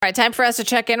All right, time for us to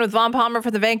check in with Vaughn Palmer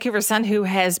from the Vancouver Sun, who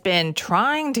has been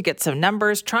trying to get some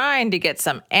numbers, trying to get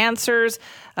some answers.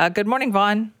 Good morning,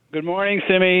 Vaughn. Good morning,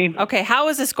 Simi. Okay, how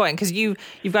is this going? Because you've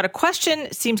got a question.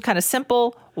 It seems kind of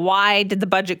simple. Why did the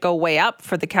budget go way up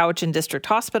for the Cowichan District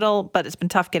Hospital? But it's been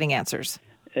tough getting answers.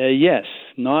 Yes,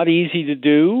 not easy to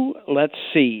do. Let's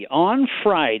see. On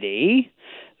Friday,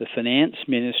 the Finance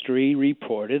Ministry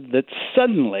reported that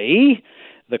suddenly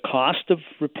the cost of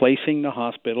replacing the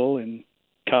hospital in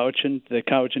the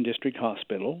Cowichan District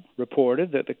Hospital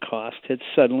reported that the cost had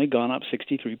suddenly gone up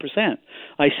 63%.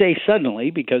 I say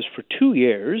suddenly because for 2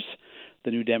 years,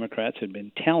 the New Democrats had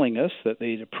been telling us that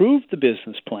they'd approved the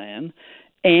business plan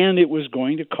and it was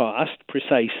going to cost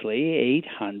precisely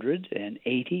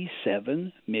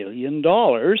 $887 million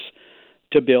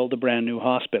to build a brand new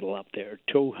hospital up there.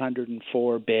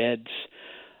 204 beds,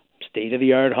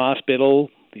 state-of-the-art hospital.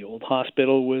 The old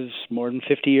hospital was more than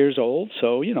 50 years old,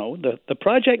 so, the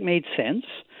project made sense.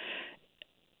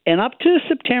 And up to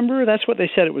September, that's what they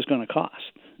said it was going to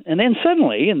cost. And then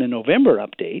suddenly, in the November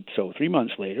update, so 3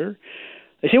 months later,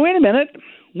 they say, wait a minute,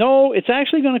 no, it's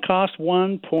actually going to cost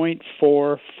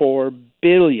 $1.44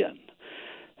 billion.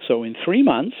 So in 3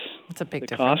 months, that's a big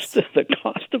difference. The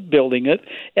cost of building it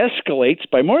escalates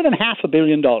by more than $500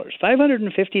 million,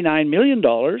 $559 million,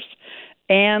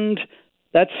 and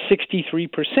that's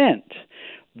 63%.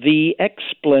 The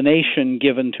explanation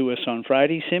given to us on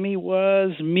Friday, Simi,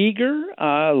 was meager.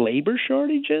 Labor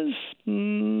shortages?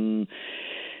 You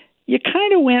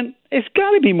kind of went, it's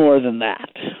got to be more than that.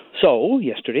 So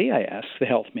yesterday I asked the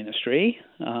Health Ministry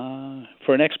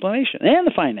for an explanation, and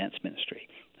the Finance Ministry.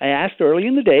 I asked early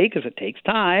in the day because it takes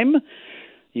time,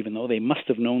 even though they must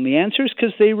have known the answers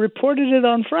because they reported it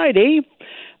on Friday.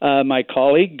 Our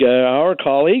colleague,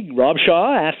 Rob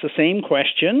Shaw, asked the same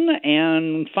question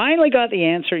and finally got the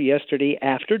answer yesterday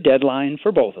after deadline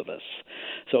for both of us.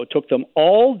 So it took them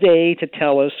all day to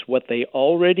tell us what they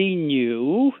already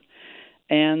knew.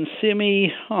 And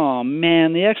Simi, oh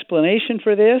man, the explanation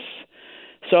for this?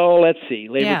 So let's see,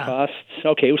 labor costs.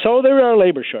 Okay, so there are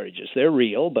labor shortages. They're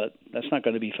real, but that's not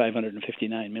going to be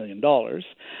 $559 million.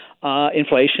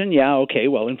 Inflation,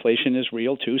 inflation is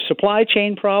real too. Supply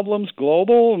chain problems,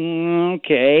 global,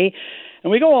 okay.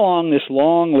 And we go along this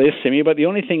long list, Simi, but the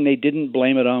only thing they didn't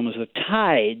blame it on was the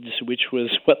tides, which was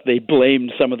what they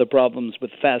blamed some of the problems with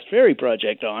the Fast Ferry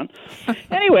project on.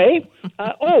 Anyway,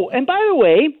 and by the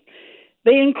way,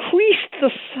 they increased the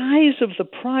size of the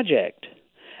project.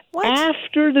 What?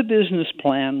 After the business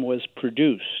plan was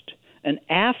produced and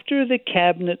after the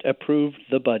cabinet approved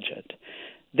the budget,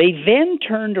 they then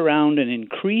turned around and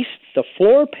increased the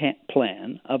floor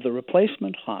plan of the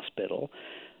replacement hospital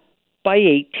by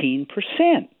 18%,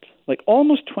 like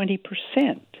almost 20%.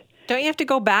 Don't you have to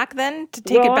go back then to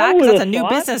take it back? Because that's a new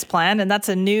business plan and that's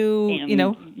a new,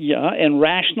 Yeah, and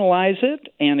rationalize it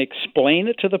and explain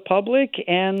it to the public.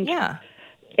 And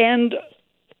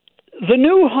the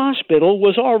new hospital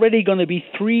was already going to be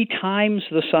 3 times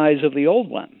the size of the old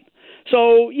one.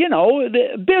 So,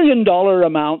 the billion-dollar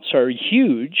amounts are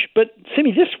huge, but,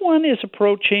 Simi, this one is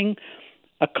approaching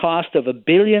a cost of $1.5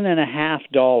 billion.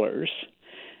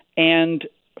 And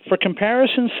for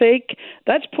comparison's sake,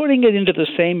 that's putting it into the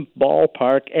same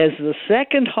ballpark as the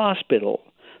second hospital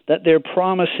that they're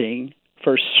promising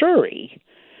for Surrey,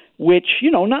 which,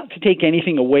 not to take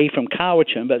anything away from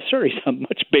Cowichan, but Surrey's a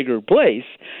much bigger place,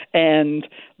 and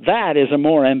that is a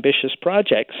more ambitious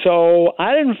project. So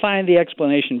I didn't find the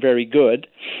explanation very good.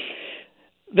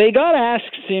 They got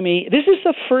asked, Simi, this is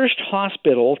the first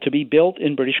hospital to be built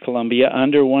in British Columbia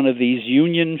under one of these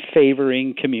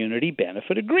union-favoring community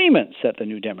benefit agreements that the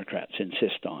New Democrats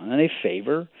insist on, and they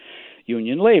favor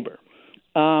union labor.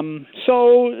 Ask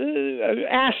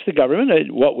the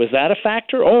government, what was that a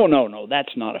factor? Oh, no,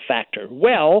 that's not a factor.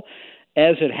 Well,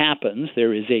 as it happens,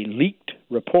 there is a leaked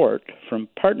report from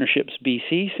Partnerships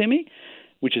BC, Simi,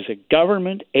 which is a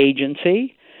government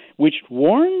agency, which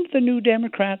warned the New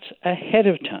Democrats ahead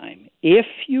of time. If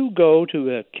you go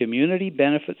to a community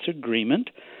benefits agreement,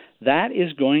 that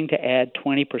is going to add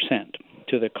 20%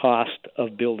 to the cost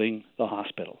of building the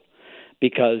hospital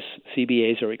because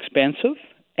CBAs are expensive.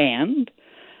 And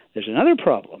there's another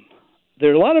problem.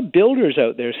 There are a lot of builders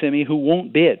out there, Simi, who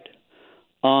won't bid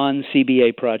on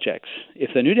CBA projects.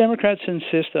 If the New Democrats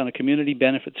insist on a community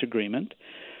benefits agreement,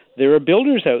 there are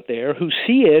builders out there who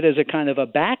see it as a kind of a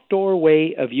backdoor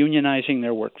way of unionizing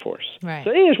their workforce. Right.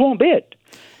 So they just won't bid.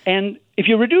 And if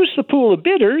you reduce the pool of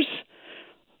bidders,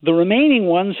 the remaining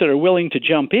ones that are willing to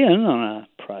jump in on a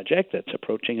project that's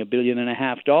approaching $1.5 billion,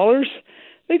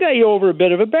 they got you over a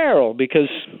bit of a barrel because,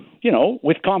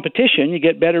 with competition, you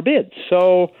get better bids.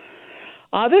 So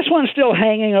This one's still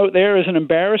hanging out there as an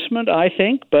embarrassment, I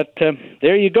think, but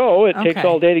there you go. It takes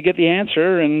all day to get the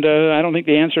answer, and I don't think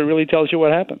the answer really tells you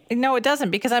what happened. No, it doesn't,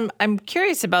 because I'm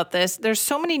curious about this. There's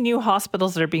so many new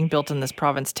hospitals that are being built in this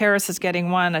province. Terrace is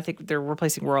getting one. I think they're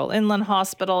replacing Royal Inland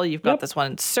Hospital. You've got this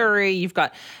one in Surrey. You've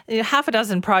got half a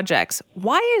dozen projects.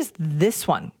 Why is this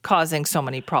one causing so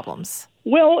many problems?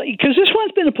 Well, because this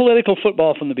one's been a political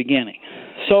football from the beginning.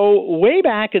 So way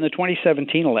back in the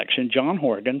 2017 election, John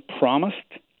Horgan promised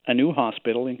a new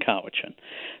hospital in Cowichan.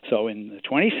 So in the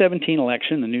 2017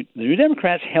 election, the New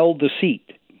Democrats held the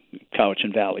seat,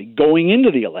 Cowichan Valley. Going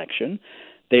into the election,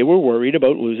 they were worried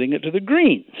about losing it to the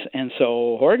Greens. And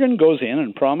so Horgan goes in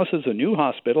and promises a new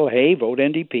hospital. Hey, vote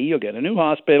NDP, you'll get a new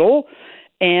hospital.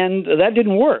 And that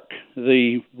didn't work.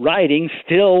 The riding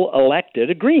still elected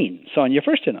a Green, Sonia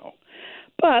Furstenau.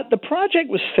 But the project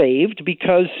was saved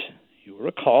because, you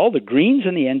recall, the Greens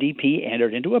and the NDP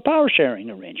entered into a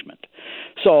power-sharing arrangement.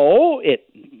 So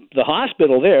the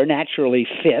hospital there naturally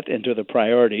fit into the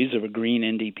priorities of a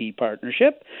Green-NDP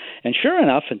partnership. And sure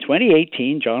enough, in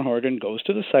 2018, John Horgan goes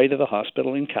to the site of the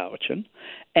hospital in Cowichan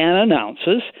and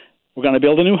announces, we're going to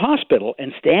build a new hospital.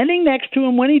 And standing next to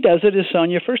him when he does it is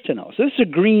Sonia Furstenau. So this is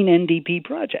a Green-NDP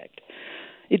project.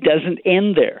 It doesn't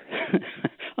end there.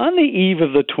 On the eve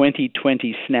of the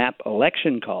 2020 snap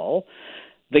election call,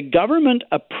 the government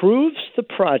approves the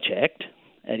project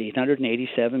at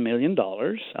 $887 million,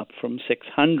 up from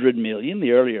 $600 million,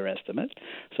 the earlier estimate.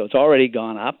 So it's already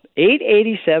gone up.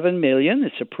 $887 million,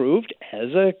 it's approved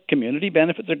as a community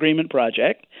benefits agreement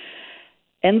project.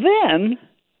 And then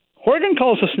Horgan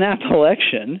calls a snap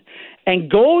election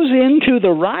and goes into the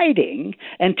riding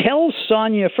and tells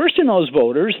Sonia Furstenau's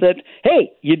voters that,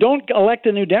 hey, you don't elect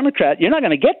a New Democrat, you're not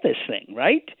going to get this thing,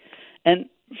 right? And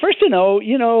Furstenau,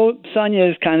 Sonia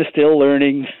is kind of still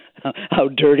learning how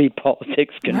dirty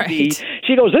politics can be.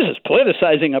 She goes, this is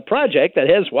politicizing a project that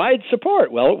has wide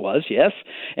support. Well, it was, yes.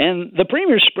 And the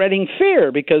premier's spreading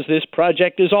fear because this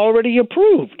project is already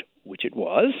approved, which it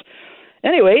was.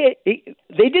 Anyway,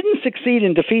 they didn't succeed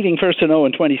in defeating Furstenau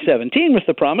in 2017 with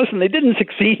the promise, and they didn't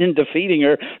succeed in defeating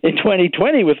her in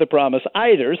 2020 with the promise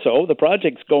either, so the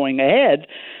project's going ahead.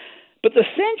 But the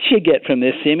sense you get from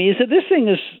this, Simi, is that this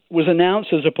thing was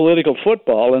announced as a political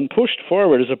football and pushed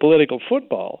forward as a political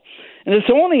football. And it's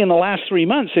only in the last 3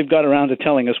 months they've got around to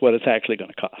telling us what it's actually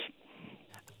going to cost.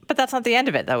 But that's not the end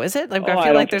of it, though, is it? I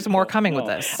feel like there's more coming with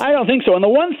this. I don't think so. And the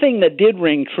one thing that did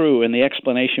ring true in the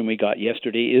explanation we got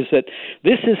yesterday is that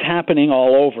this is happening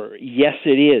all over. Yes,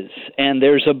 it is. And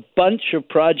there's a bunch of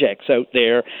projects out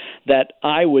there that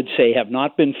I would say have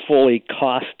not been fully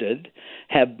costed,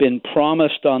 have been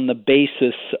promised on the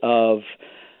basis of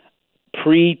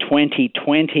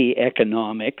pre-2020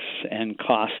 economics and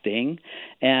costing.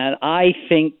 And I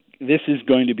think this is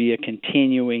going to be a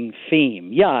continuing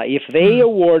theme. Yeah, if they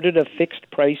awarded a fixed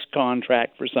price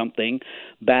contract for something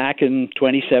back in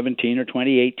 2017 or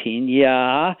 2018,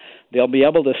 yeah, they'll be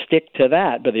able to stick to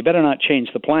that, but they better not change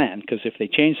the plan, because if they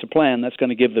change the plan, that's going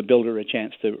to give the builder a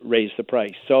chance to raise the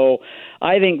price. So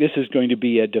I think this is going to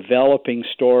be a developing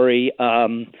story.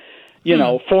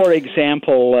 For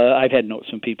example, I've had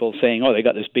notes from people saying, they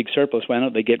got this big surplus, why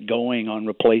don't they get going on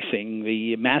replacing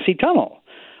the Massey Tunnel?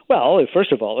 Well,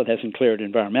 first of all, it hasn't cleared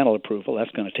environmental approval.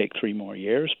 That's going to take 3 more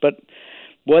years. But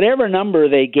whatever number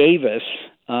they gave us,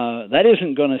 that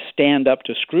isn't going to stand up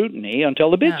to scrutiny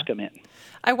until the bids come in.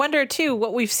 I wonder, too,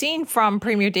 what we've seen from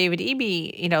Premier David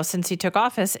Eby, since he took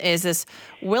office, is this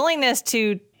willingness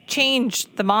to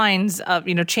change the minds of,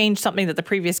 change something that the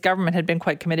previous government had been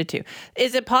quite committed to.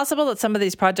 Is it possible that some of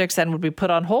these projects then would be put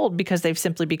on hold because they've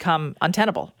simply become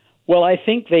untenable? Well, I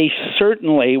think they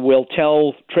certainly will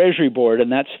tell Treasury Board,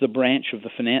 and that's the branch of the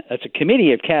that's a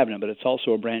committee of cabinet, but it's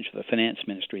also a branch of the finance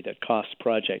ministry that costs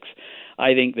projects.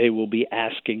 I think they will be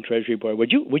asking Treasury Board,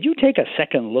 would you take a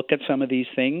second look at some of these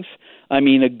things? I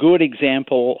mean, a good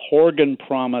example, Horgan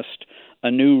promised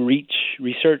a new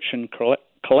research and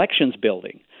collections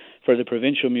building for the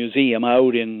Provincial Museum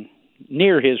out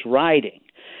near his riding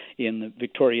in the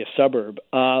Victoria suburb.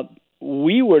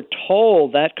 We were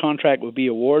told that contract would be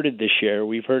awarded this year.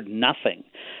 We've heard nothing.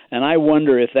 And I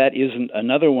wonder if that isn't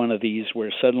another one of these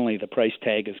where suddenly the price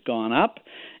tag has gone up.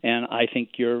 And I think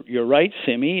you're right,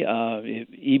 Simi.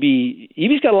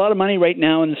 EB's got a lot of money right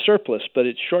now in the surplus, but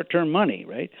it's short-term money,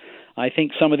 right? I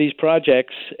think some of these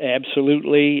projects,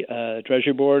 absolutely,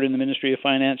 Treasury Board and the Ministry of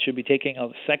Finance should be taking a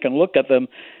second look at them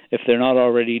if they're not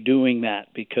already doing that,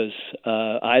 because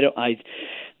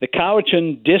the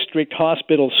Cowichan District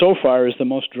Hospital so far is the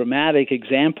most dramatic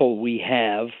example we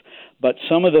have, but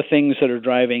some of the things that are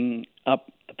driving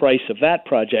up the price of that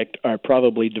project are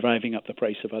probably driving up the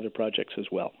price of other projects as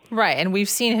well. Right. And we've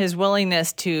seen his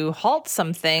willingness to halt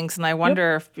some things. And I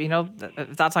wonder if,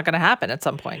 if that's not going to happen at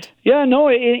some point. Yeah, no,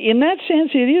 in that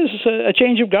sense, it is a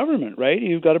change of government, right?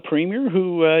 You've got a premier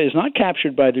who is not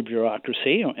captured by the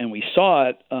bureaucracy, and we saw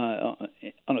it on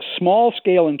a small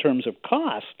scale in terms of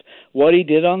cost, what he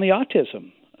did on the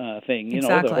autism thing.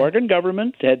 Exactly. The Oregon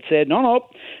government had said, no,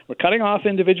 we're cutting off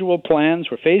individual plans,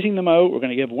 we're phasing them out, we're going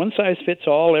to give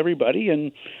one-size-fits-all everybody,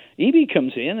 and Eby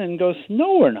comes in and goes,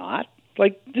 no, we're not.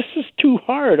 Like, this is too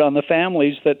hard on the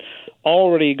families that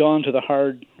already gone to the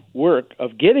hard work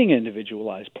of getting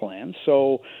individualized plans,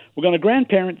 so we're going to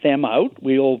grandparent them out.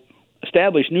 We'll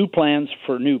establish new plans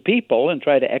for new people and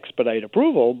try to expedite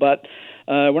approval, but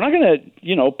we're not going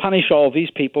to, punish all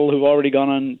these people who've already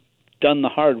done the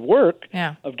hard work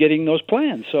of getting those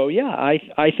plans. So,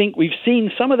 I think we've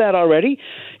seen some of that already.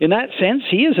 In that sense,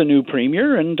 he is a new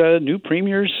premier, and new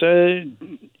premiers,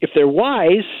 if they're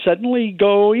wise, suddenly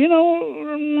go,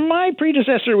 my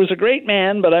predecessor was a great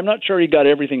man, but I'm not sure he got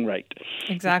everything right.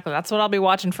 Exactly. That's what I'll be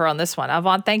watching for on this one.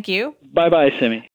 Alvon, thank you. Bye-bye, Simi.